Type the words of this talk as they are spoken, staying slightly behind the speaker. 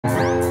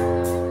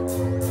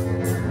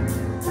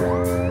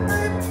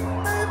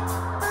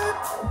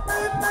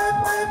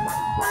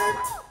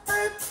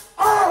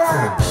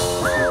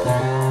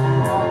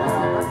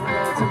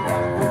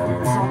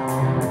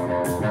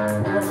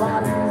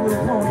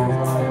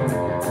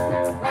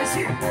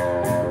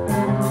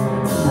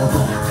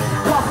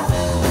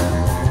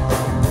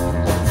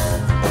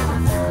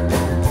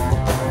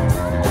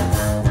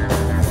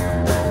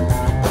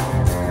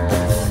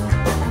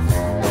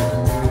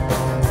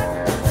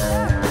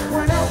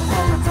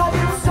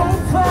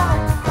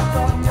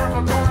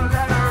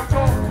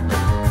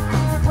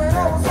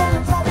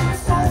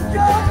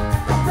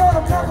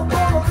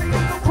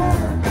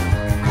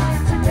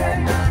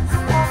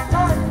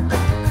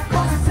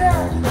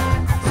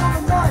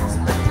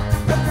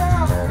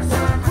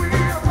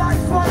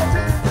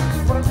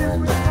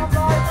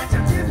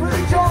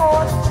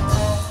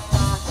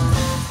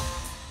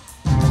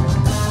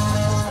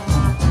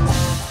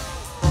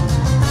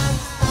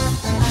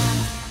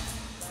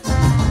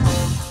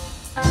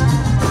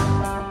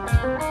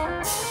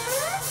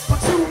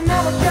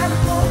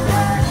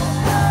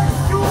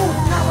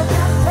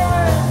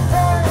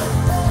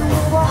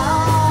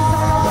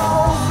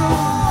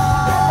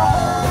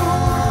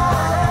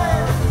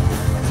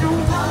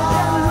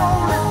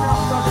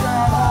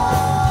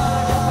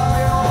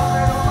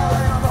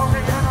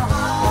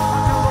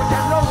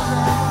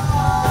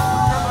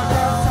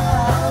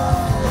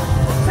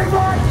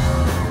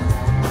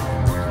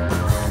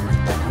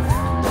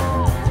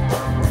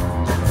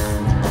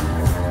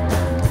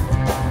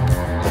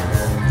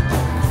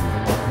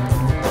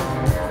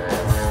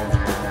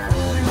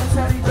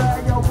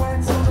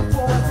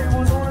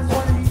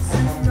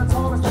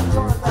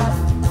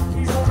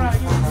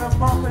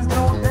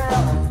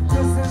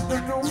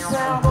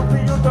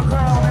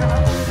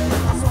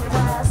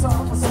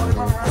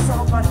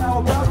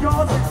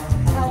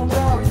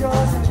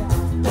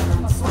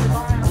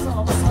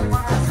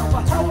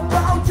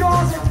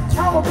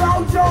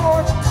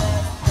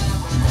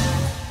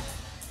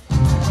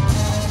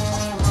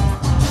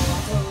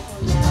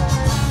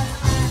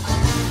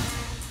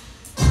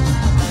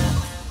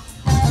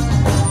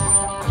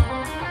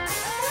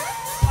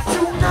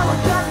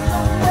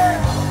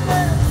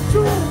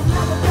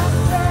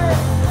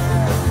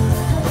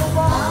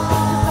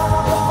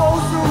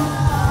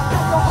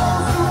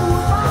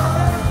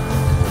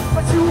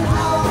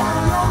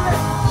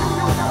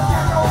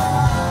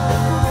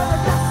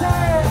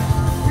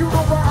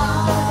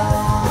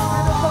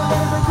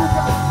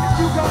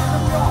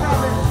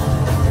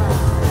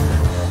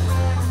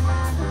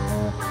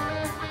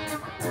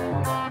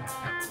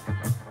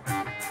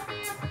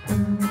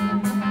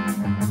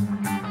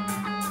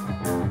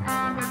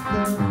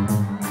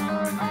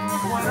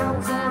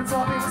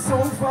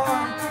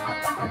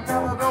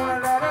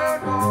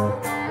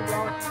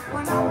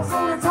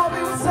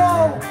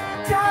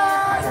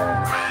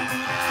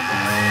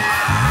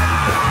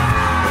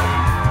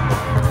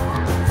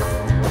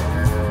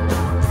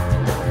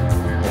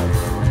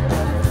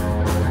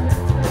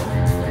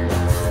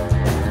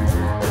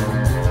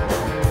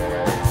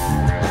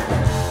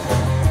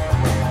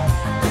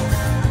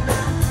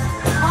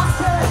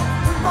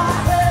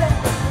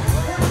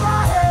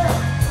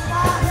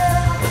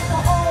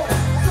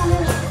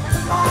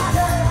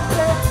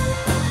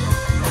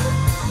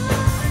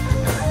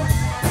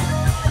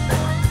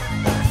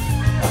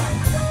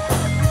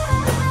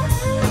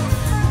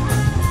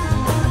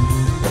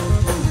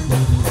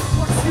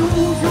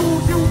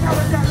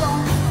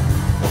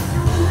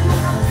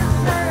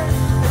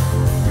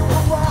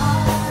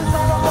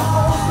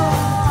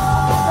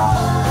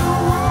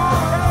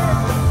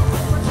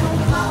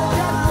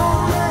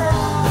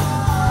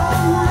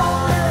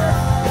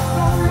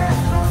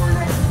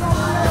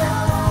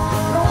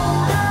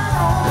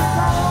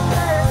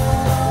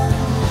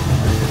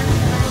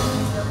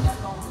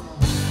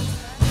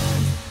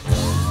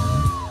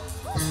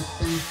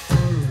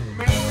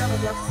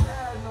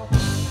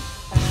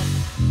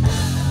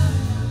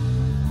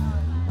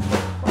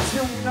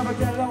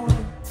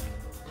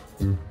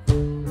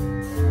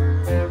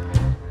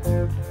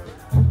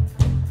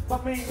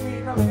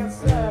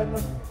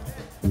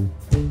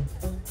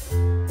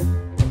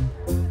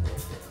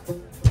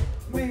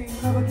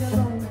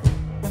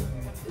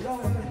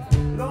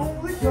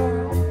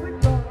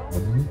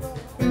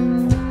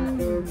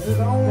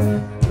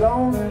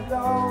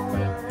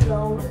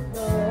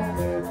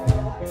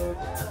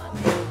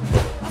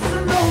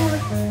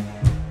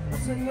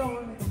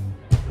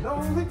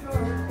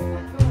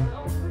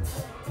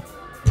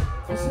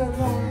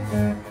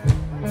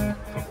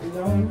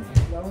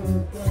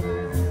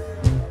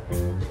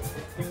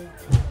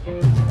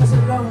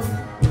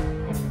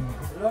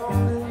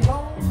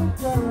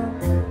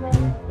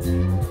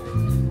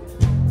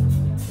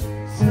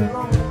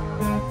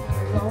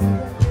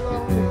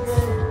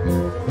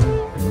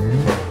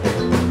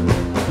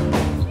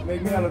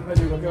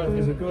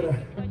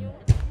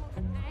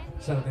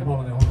Szeretném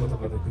hallani a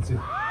hangotokat egy picit.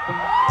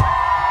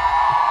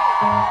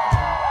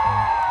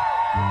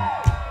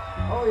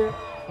 Oh yeah.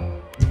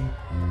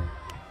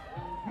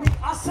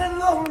 I said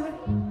lonely,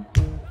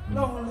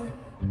 lonely,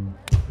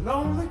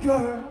 lonely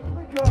girl,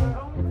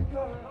 lonely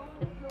girl.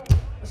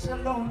 I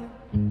said lonely,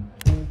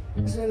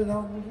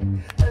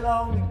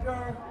 lonely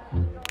girl.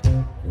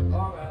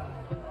 All right.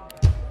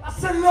 I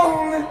said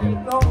lonely,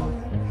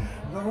 lonely,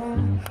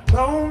 lonely,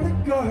 lonely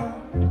girl,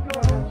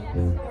 girl.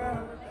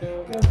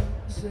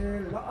 I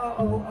said,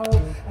 oh,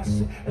 I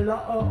said,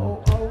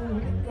 oh,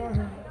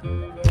 girl.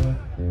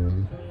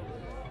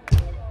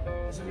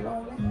 I said,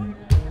 lonely,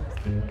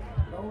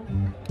 lonely,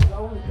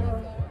 lonely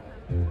girl.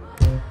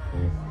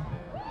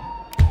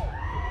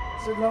 I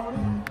said,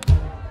 lonely,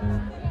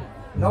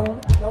 lonely,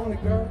 lonely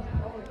girl.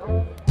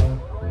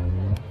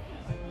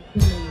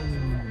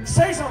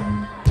 Say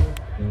something.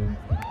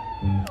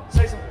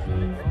 Say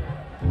something.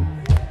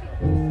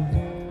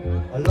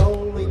 A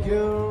lonely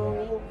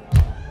girl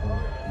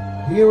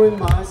here in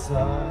my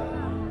side.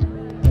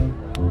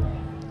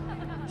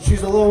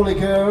 She's a lonely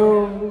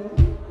girl,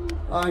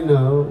 I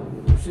know.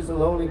 She's a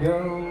lonely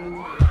girl.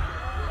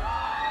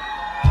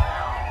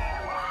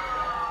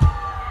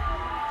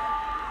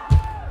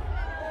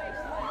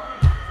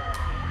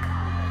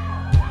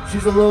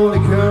 She's a lonely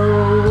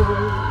girl.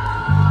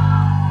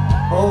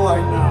 Oh, I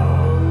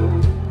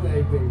know.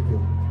 Hey, baby.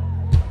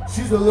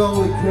 She's a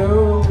lonely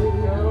girl.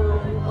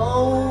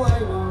 Oh, I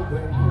know,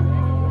 baby.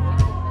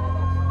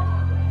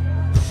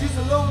 She's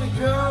a lonely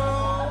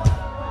girl.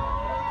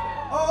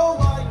 Oh,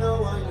 I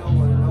know, I know,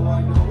 I know,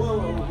 I know. Oh,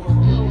 oh,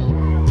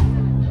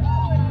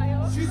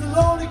 oh. She's a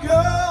lonely girl.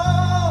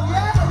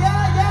 Yeah,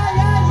 yeah, yeah,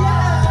 yeah,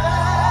 yeah.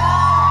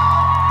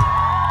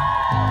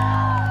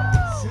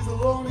 She's a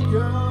lonely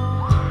girl.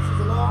 She's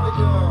a lonely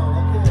girl.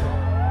 Okay.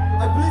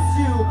 I bless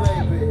you,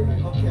 baby.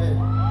 Okay.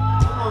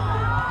 Come on.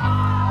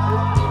 I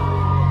love you.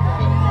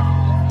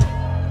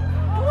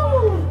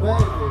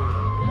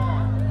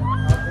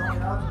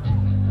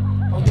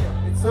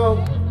 Srácok,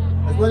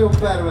 ez nagyon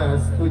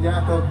pervers,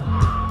 tudjátok?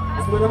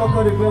 Ezt már nem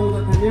akarjuk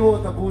bemutatni, mi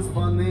volt a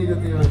buszban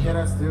 4-5 éven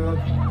keresztül.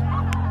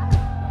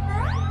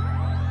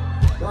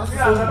 De azt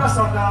hiszem... Illetve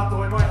beszartál attól,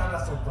 hogy majdnem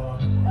leszoktalak.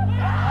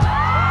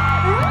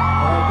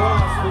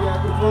 Balázs, ugye,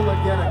 itt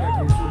vannak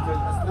gyerekek is, úgyhogy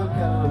ezt nem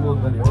kellene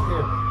mondani, oké?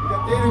 Okay? Ugye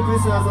térjünk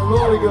vissza ez a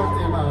Lonely Girl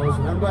témához,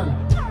 rendben?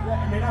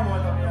 Még nem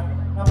voltam ilyen.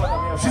 Nem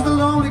voltam ilyen. She's a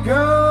lonely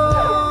girl!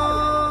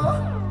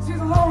 She's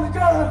a lonely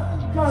girl.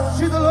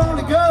 She's a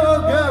lonely girl,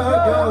 girl.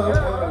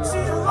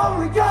 She's a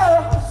lonely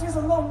girl. She's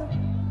a lonely.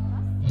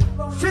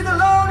 She's a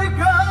lonely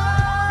girl.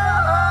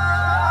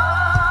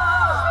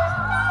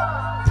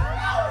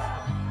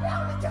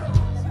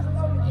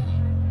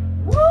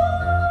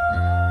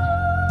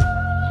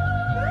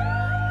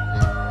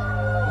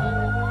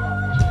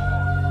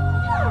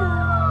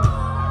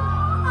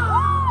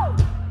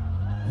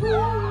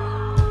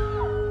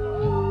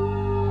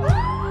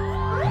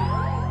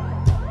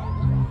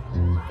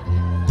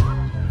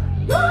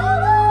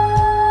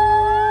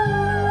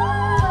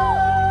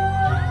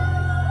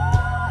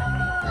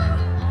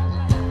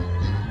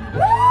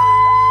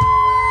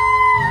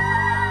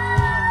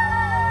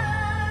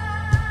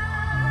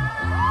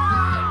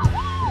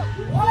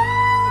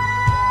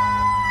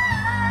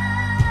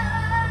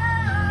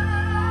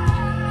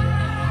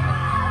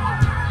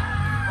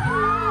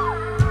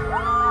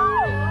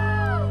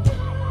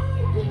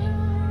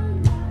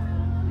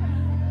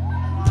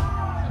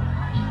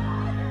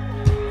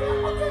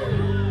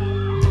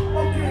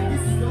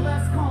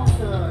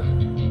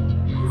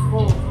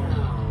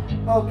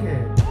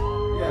 Okay,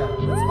 yeah,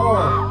 that's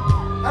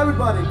all.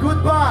 Everybody,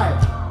 goodbye!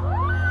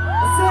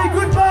 I say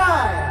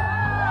goodbye!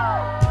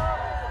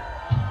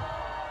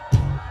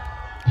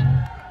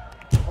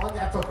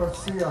 Mondjátok, hogy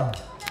szia!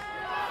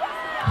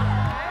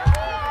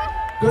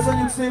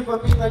 Köszönjük szépen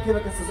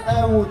mindenkinek ezt az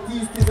elmúlt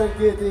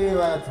 10-12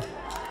 évet!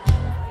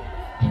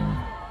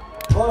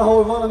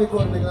 Valahol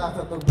valamikor még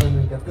láthatok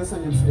bennünket.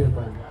 Köszönjük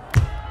szépen!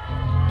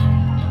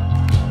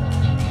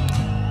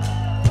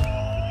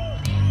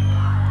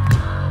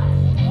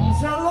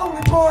 He's a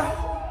lonely boy,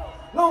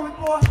 lonely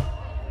boy,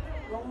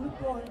 lonely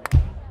boy,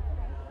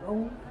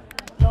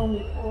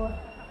 lonely boy.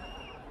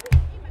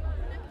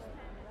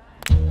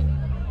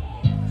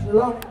 He's a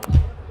lonely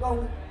boy,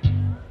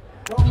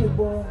 lonely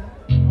boy,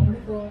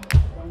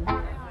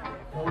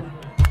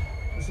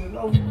 he's a lonely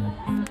boy.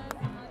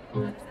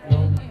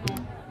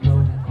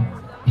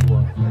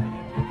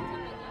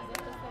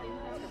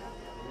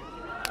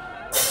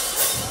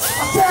 I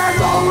said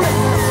lonely,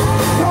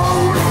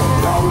 lonely,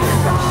 lonely,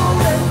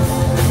 lonely.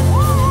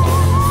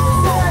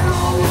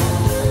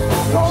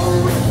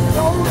 Lonely,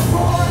 lonely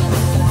boy.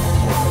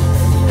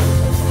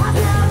 I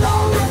said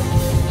lonely,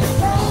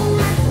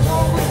 lonely,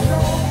 lonely,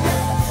 lonely.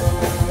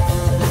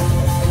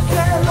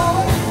 Said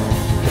lonely,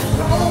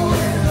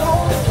 lonely,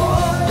 lonely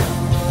boy.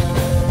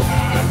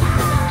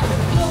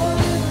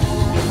 Lonely,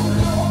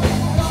 lonely, lonely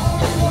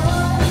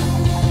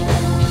boy.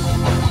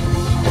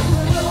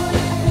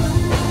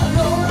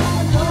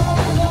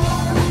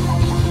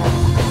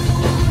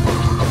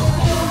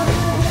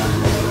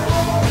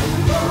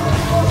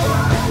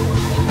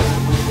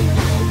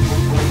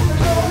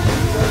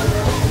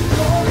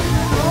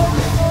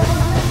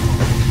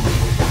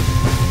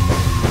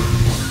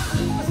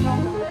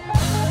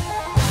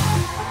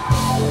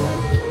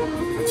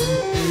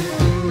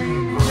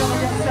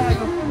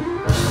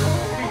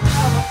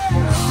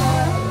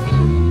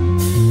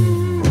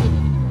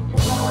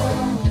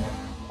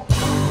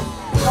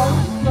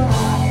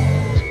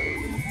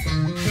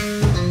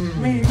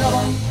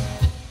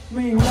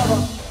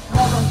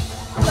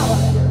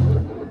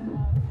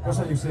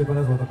 Köszönjük szépen,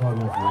 ez volt a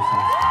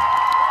Carbonfools.